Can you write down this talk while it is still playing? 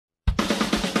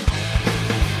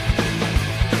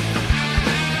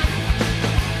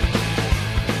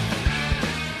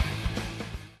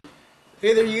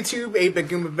Hey there YouTube, 8-Bit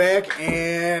Goomba back,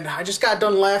 and I just got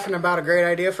done laughing about a great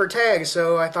idea for a tag,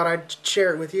 so I thought I'd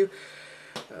share it with you.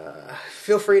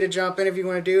 Feel free to jump in if you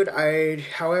want to do it. I,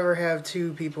 however, have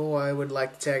two people I would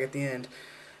like to tag at the end.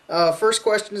 First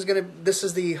question is this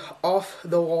is the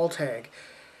off-the-wall tag.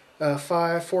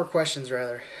 Four questions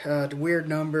rather. Weird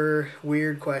number,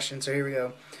 weird question, so here we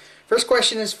go. First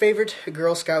question is favorite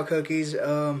Girl Scout cookies,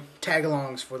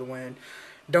 tag-alongs for the win.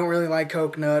 Don't really like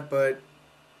coconut, but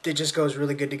it just goes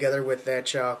really good together with that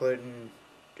chocolate, and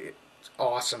it's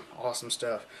awesome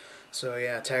stuff. So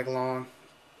yeah, tag along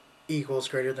equals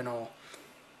greater than all.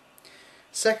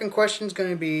 Second question is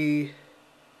going to be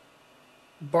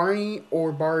Barney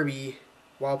or Barbie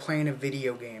while playing a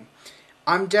video game.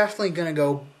 I'm definitely going to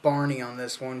go Barney on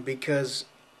this one because,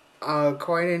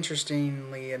 quite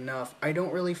interestingly enough, I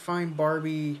don't really find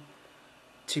Barbie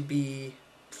to be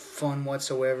fun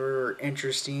whatsoever or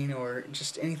interesting or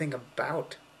just anything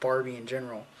about Barbie in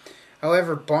general.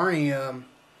 However, Barney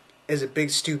is a big,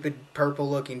 stupid,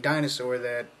 purple-looking dinosaur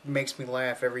that makes me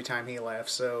laugh every time he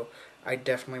laughs, so I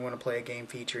definitely want to play a game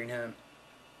featuring him.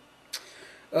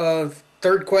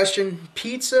 Third question,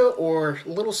 pizza or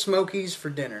Little Smokies for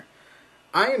dinner?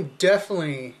 I am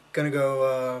definitely going to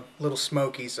go Little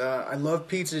Smokies. I love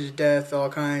pizza to death, all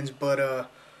kinds, but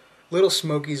Little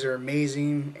Smokies are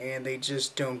amazing, and they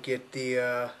just don't get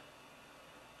the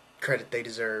credit they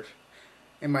deserve.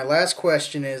 And my last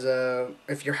question is,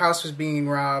 if your house was being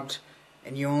robbed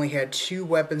and you only had two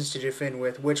weapons to defend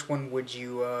with, which one would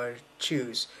you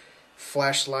choose?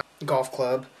 Flashlight, golf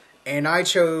club. And I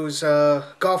chose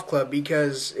golf club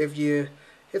because if you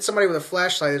hit somebody with a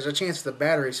flashlight, there's a chance the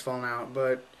battery's falling out.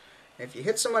 But if you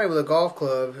hit somebody with a golf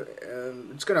club,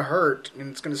 it's going to hurt, and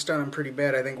it's going to stun them pretty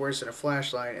bad, I think, worse than a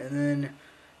flashlight. And then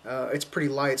it's pretty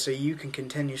light, so you can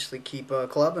continuously keep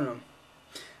clubbing them.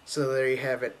 So there you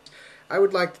have it. I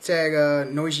would like to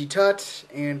tag Noisy Tut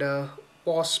and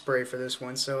Wall Spray for this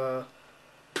one, so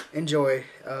enjoy.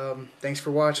 Thanks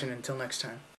for watching. Until next time.